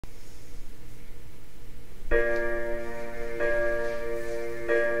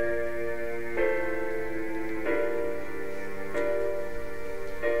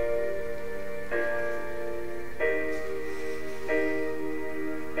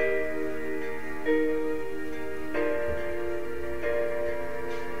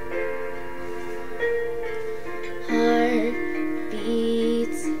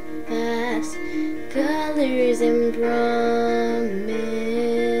Heartbeats fast, colors and promises.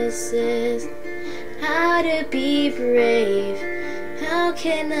 How to be brave? How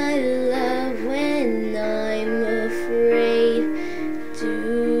can I love when I'm afraid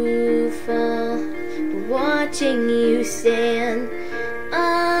to fall? Watching you stand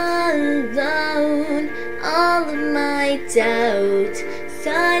alone, all of my doubt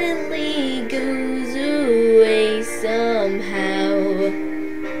suddenly goes away somehow.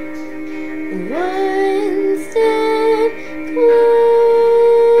 One step closer.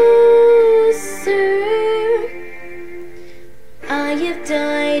 I have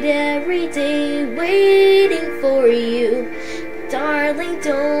died every day waiting for you. Darling,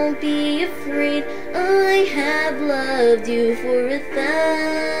 don't be afraid. I have loved you for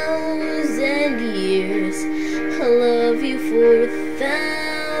 1,000 years. I love you for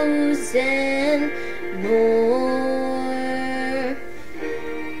 1,000 more.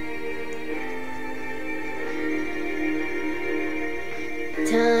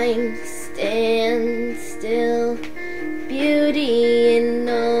 Time stands still, beauty in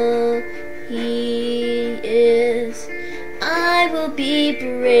all he is. I will be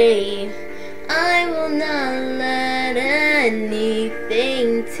brave, I will not let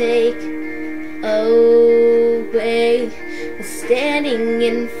anything take away. Standing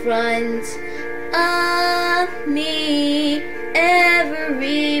in front of me,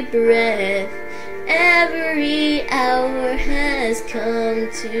 every breath, every hour has come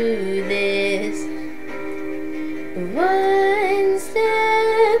to this. One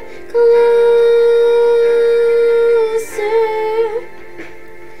step closer.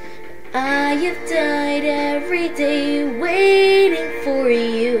 I have died every day waiting for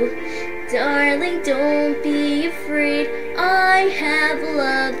you. Darling, don't be afraid. I have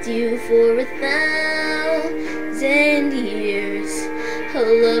loved you for 1,000 years. I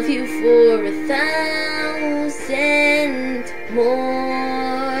love you for 1,000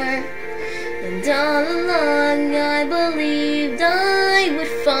 more. And all along I believed I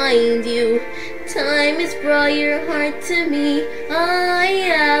would find you. Time has brought your heart to me. I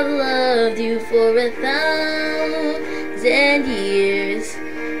have loved you for 1,000 years.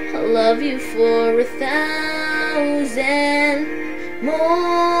 I love you for 1,000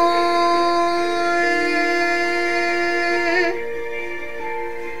 more.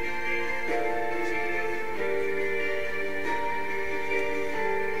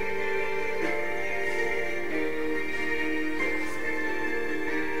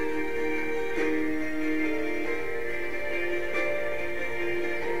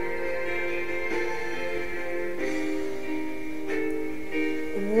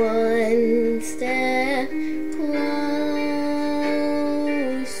 One step closer.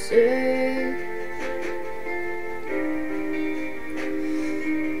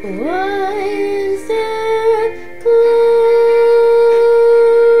 One step closer.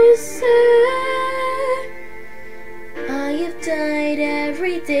 I have died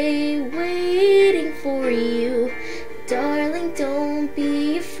every day waiting for you. Darling, don't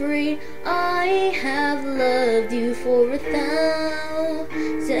be afraid. I have loved you for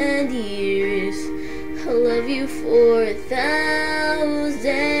 1,000 years. I love you for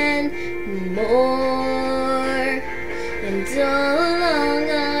 1,000 more. And all along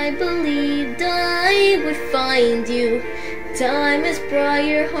I believed I would find you. Time has brought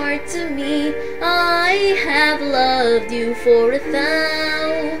your heart to me. I have loved you for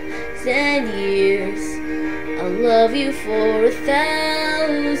 1,000 years. I love you for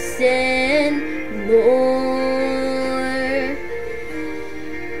 1,000